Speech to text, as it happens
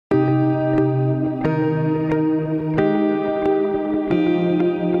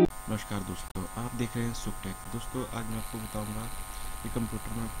आपको बताऊंगा कि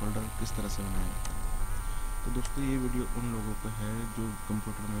कंप्यूटर में फ़ोल्डर किस तरह से बनाया जाता है। तो दोस्तों ये वीडियो उन लोगों को है जो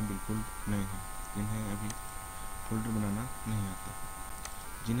कंप्यूटर में बिल्कुल नए हैं, जिन्हें अभी फ़ोल्डर बनाना नहीं आता।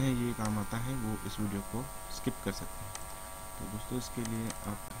 जिन्हें ये काम आता है वो इस वीडियो को स्किप कर सकते हैं। तो दोस्तों इसके लिए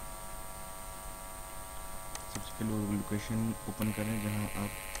आप सबसे पहले लोकेशन ओपन करें जहां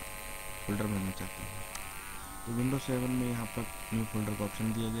आप फ़ोल्डर बनाना चाहते हैं। तो विंडोज 7 में यहाँ पर न्यू फोल्डर का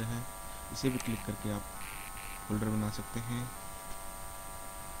ऑप्शन दिया गया है, इसे भी क्लिक करके आप फोल्डर बना सकते हैं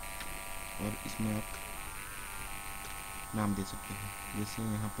और इसमें आप नाम दे सकते हैं। जैसे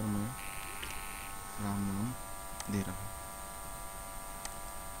यहाँ पर मैं राम नाम दे रहा हूँ।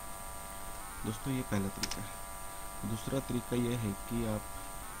 दोस्तों ये पहला तरीका है। दूसरा तरीका यह है कि आप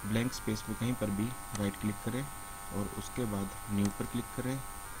ब्लैंक स्पेस पे कहीं पर भी राइट क्लिक करें और उसके बाद न्यू पर क्लिक करें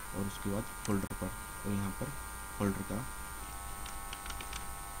और उसके बाद फोल्डर पर, और यहाँ पर फोल्डर का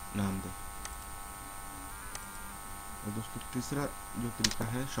नाम दें। और दोस्तों तीसरा जो तरीका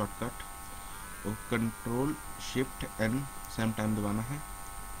है शॉर्टकट, तो control shift N same time दबाना है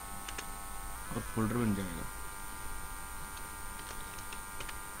और फोल्डर बन जाएगा।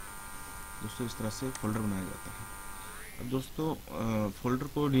 दोस्तों इस तरह से फोल्डर बनाया जाता है। अब दोस्तों फोल्डर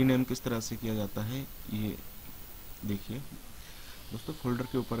को रीनेम किस तरह से किया जाता है ये देखिए। दोस्तों फोल्डर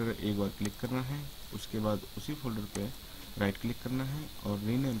के ऊपर एक बार क्लिक करना है, उसके बाद उसी फोल्डर पे राइट क्लिक करना है और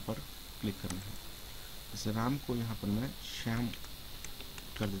रीनेम पर क्लिक करना है। जैसे राम को यहाँ पर मैं श्याम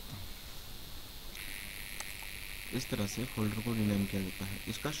कर देता हूँ। इस तरह से फोल्डर को रीनेम किया जाता है।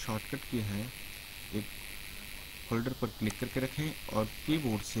 इसका शॉर्टकट ये है, एक फोल्डर पर क्लिक करके रखें और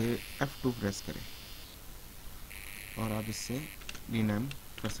कीबोर्ड से F2 प्रेस करें और आप इससे रीनेम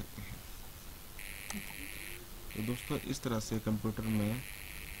कर सकते हैं। तो दोस्तों इस तरह से कंप्यूटर में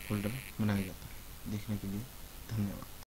फोल्डर बनाया जाता है। देखने के लिए धन्यवाद।